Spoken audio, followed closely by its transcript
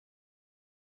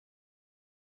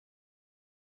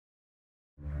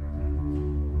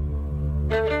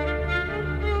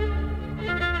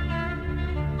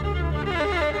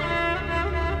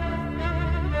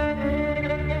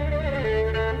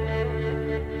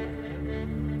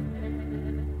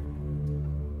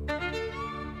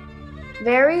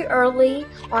Very early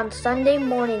on Sunday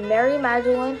morning, Mary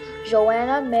Magdalene,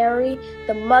 Joanna, Mary,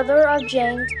 the mother of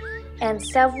James, and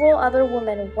several other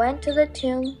women went to the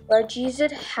tomb where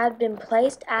Jesus had been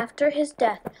placed after his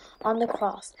death on the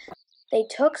cross. They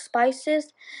took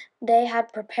spices they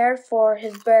had prepared for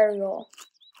his burial.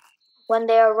 When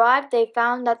they arrived, they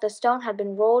found that the stone had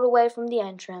been rolled away from the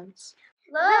entrance.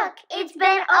 Look, it's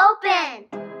been opened!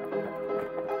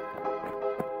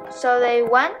 So they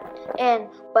went in,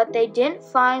 but they didn't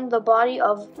find the body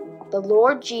of the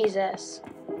Lord Jesus.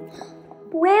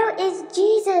 Where is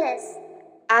Jesus?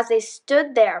 As they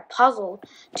stood there, puzzled,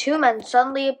 two men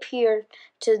suddenly appeared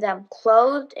to them,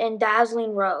 clothed in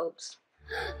dazzling robes.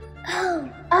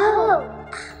 Oh!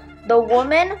 The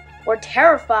women were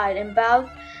terrified and bowed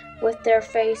with their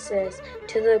faces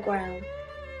to the ground.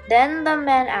 Then the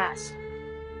men asked,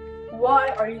 "Why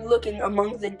are you looking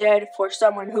among the dead for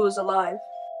someone who is alive?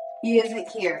 He isn't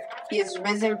here. He is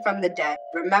risen from the dead.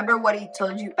 Remember what he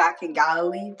told you back in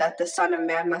Galilee, that the Son of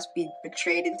Man must be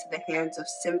betrayed into the hands of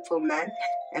sinful men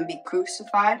and be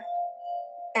crucified?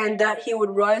 And that he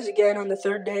would rise again on the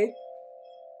third day?"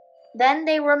 Then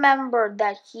they remembered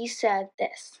that he said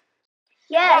this.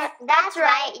 Yes, that's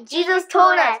right. Jesus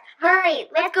told us. Hurry,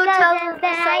 let's go tell the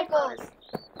disciples.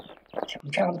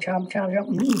 Chomp, chomp, chomp,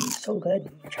 chomp. So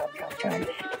good. Chomp, chomp,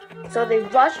 chomp. So they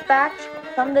rushed back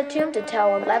from the tomb to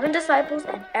tell 11 disciples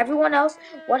and everyone else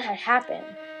what had happened.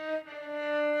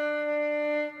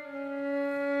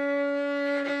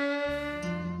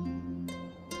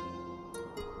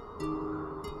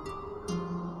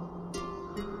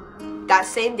 That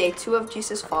same day, 2 of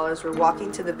Jesus' followers were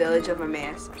walking to the village of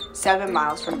Emmaus, 7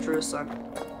 miles from Jerusalem.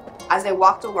 As they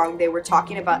walked along, they were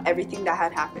talking about everything that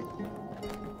had happened.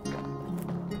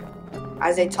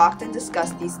 As they talked and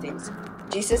discussed these things,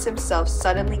 Jesus himself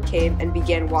suddenly came and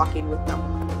began walking with them.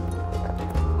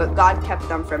 But God kept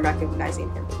them from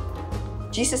recognizing him.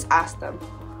 Jesus asked them,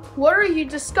 "What are you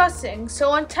discussing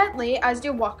so intently as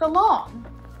you walk along?"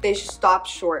 They stopped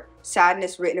short,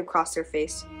 sadness written across their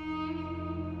face.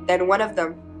 Then one of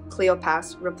them,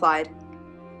 Cleopas, replied,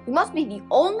 "You must be the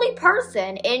only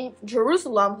person in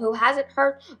Jerusalem who hasn't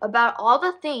heard about all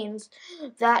the things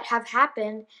that have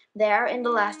happened there in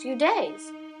the last few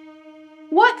days."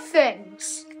 "What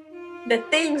things?" "The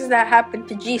things that happened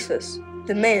to Jesus,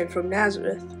 the man from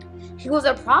Nazareth. He was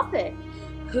a prophet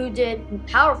who did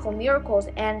powerful miracles,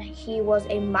 and he was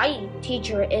a mighty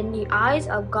teacher in the eyes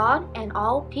of God and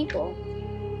all people.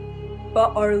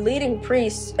 But our leading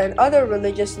priests and other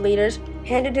religious leaders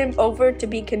handed him over to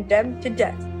be condemned to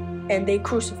death, and they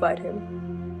crucified him."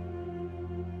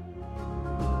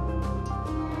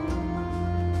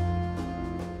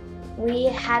 We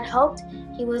had hoped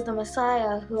he was the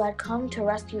Messiah who had come to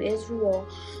rescue Israel.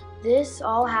 This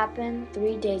all happened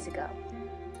 3 days ago.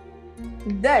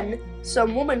 Then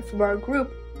some women from our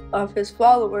group of his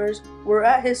followers were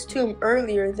at his tomb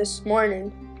earlier this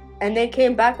morning, and they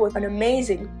came back with an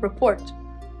amazing report.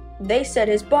 They said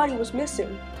his body was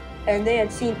missing, and they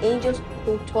had seen angels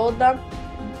who told them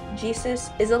Jesus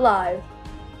is alive.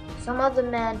 Some of the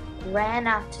men ran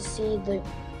out to see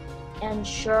and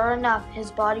sure enough, his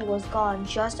body was gone,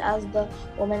 just as the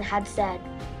woman had said.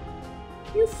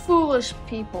 "You foolish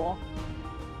people.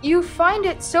 You find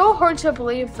it so hard to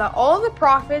believe that all the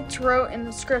prophets wrote in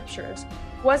the scriptures.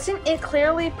 Wasn't it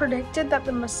clearly predicted that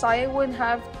the Messiah would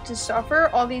have to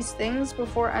suffer all these things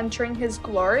before entering his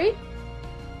glory?"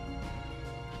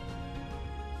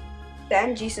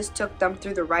 Then Jesus took them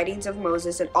through the writings of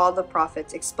Moses and all the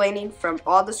prophets, explaining from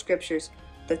all the scriptures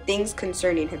the things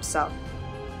concerning himself.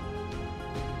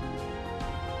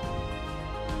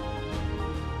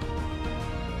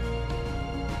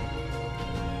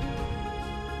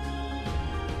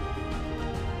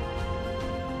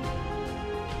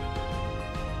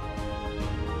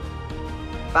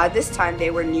 By this time,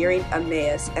 they were nearing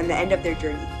Emmaus and the end of their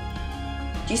journey.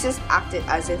 Jesus acted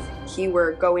as if he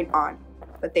were going on,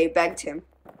 but they begged him,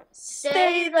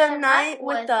 Stay the night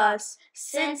with us,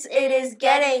 since it is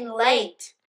getting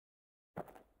late.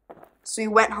 So he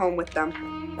went home with them.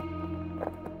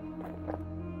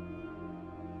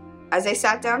 As they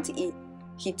sat down to eat,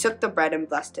 he took the bread and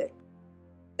blessed it.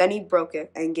 Then he broke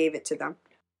it and gave it to them.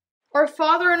 "Our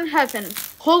Father in heaven,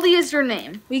 holy is your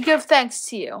name. We give thanks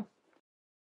to you."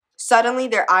 Suddenly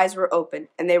their eyes were opened,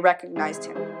 and they recognized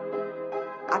him.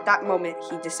 At that moment,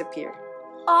 he disappeared.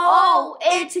 Oh,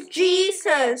 it's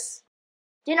Jesus!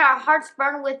 Didn't our hearts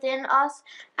burn within us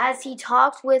as he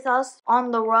talked with us on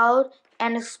the road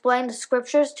and explained the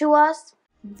scriptures to us?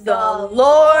 "The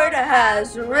Lord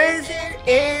has risen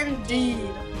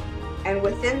indeed." And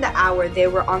within the hour, they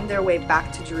were on their way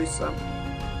back to Jerusalem.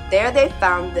 There they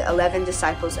found the 11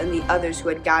 disciples and the others who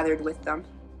had gathered with them.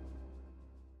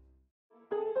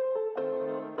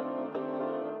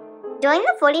 During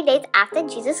the 40 days after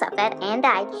Jesus suffered and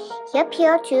died, he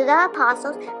appeared to the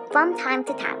apostles from time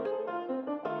to time.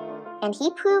 And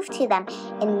he proved to them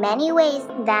in many ways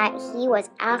that he was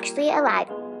actually alive.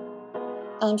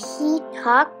 And he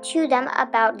talked to them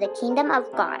about the kingdom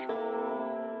of God.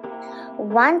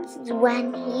 Once,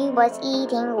 when he was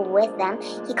eating with them,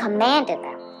 he commanded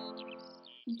them,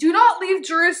 Do not leave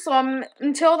Jerusalem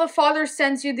until the Father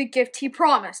sends you the gift he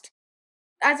promised.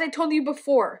 As I told you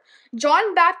before,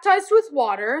 John baptized with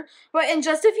water, but in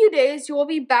just a few days you will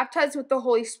be baptized with the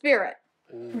Holy Spirit.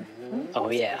 Oh,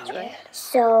 yeah.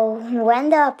 So when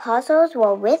the apostles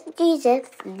were with Jesus,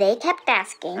 they kept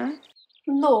asking,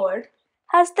 Lord,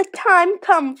 has the time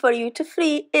come for you to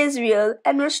free Israel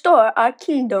and restore our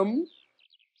kingdom?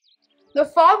 The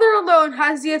Father alone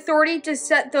has the authority to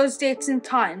set those dates and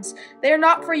times. They are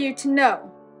not for you to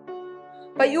know.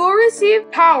 But you will receive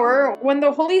power when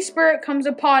the Holy Spirit comes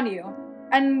upon you,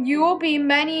 and you will be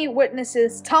many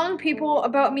witnesses telling people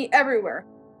about me everywhere,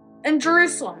 in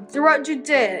Jerusalem, throughout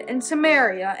Judea, in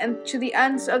Samaria, and to the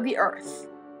ends of the earth.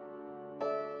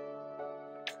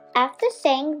 After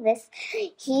saying this,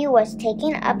 he was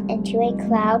taken up into a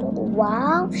cloud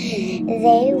while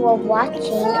they were watching,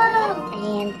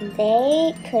 and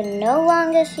they could no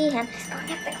longer see him.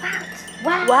 Going up the clouds.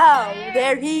 Wow,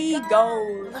 there he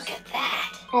goes. Look at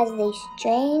that. As they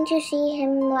strained to see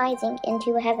him rising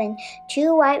into heaven,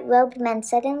 2 white-robed men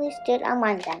suddenly stood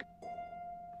among them.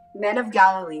 Men of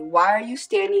Galilee, why are you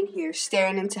standing here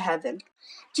staring into heaven?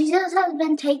 Jesus has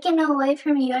been taken away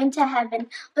from you into heaven,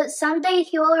 but someday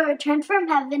he will return from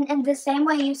heaven in the same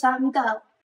way you saw him go.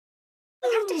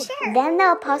 We have to share. Then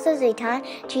the apostles returned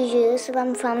to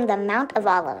Jerusalem from the Mount of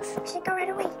Olives. Should go right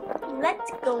away.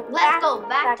 Let's go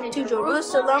back to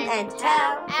Jerusalem and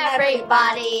tell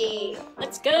everybody.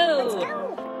 Let's go.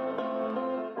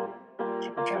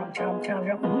 Chomp, chomp,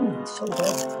 chomp, chomp. So good.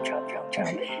 Chomp, chomp,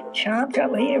 chomp. Chomp,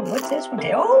 chomp. Here, what's this one?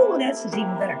 Oh, this is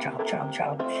even better. Chomp, chomp,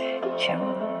 chomp.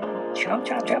 Chomp, chomp,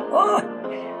 chomp, chomp.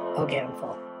 Oh, okay, I'm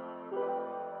full.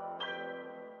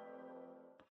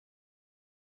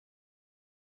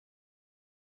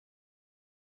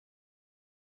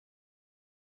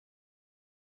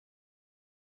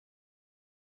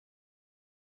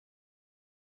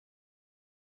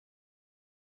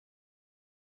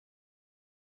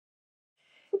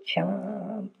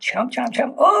 Chomp, chomp, chomp,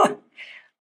 chomp. Oh!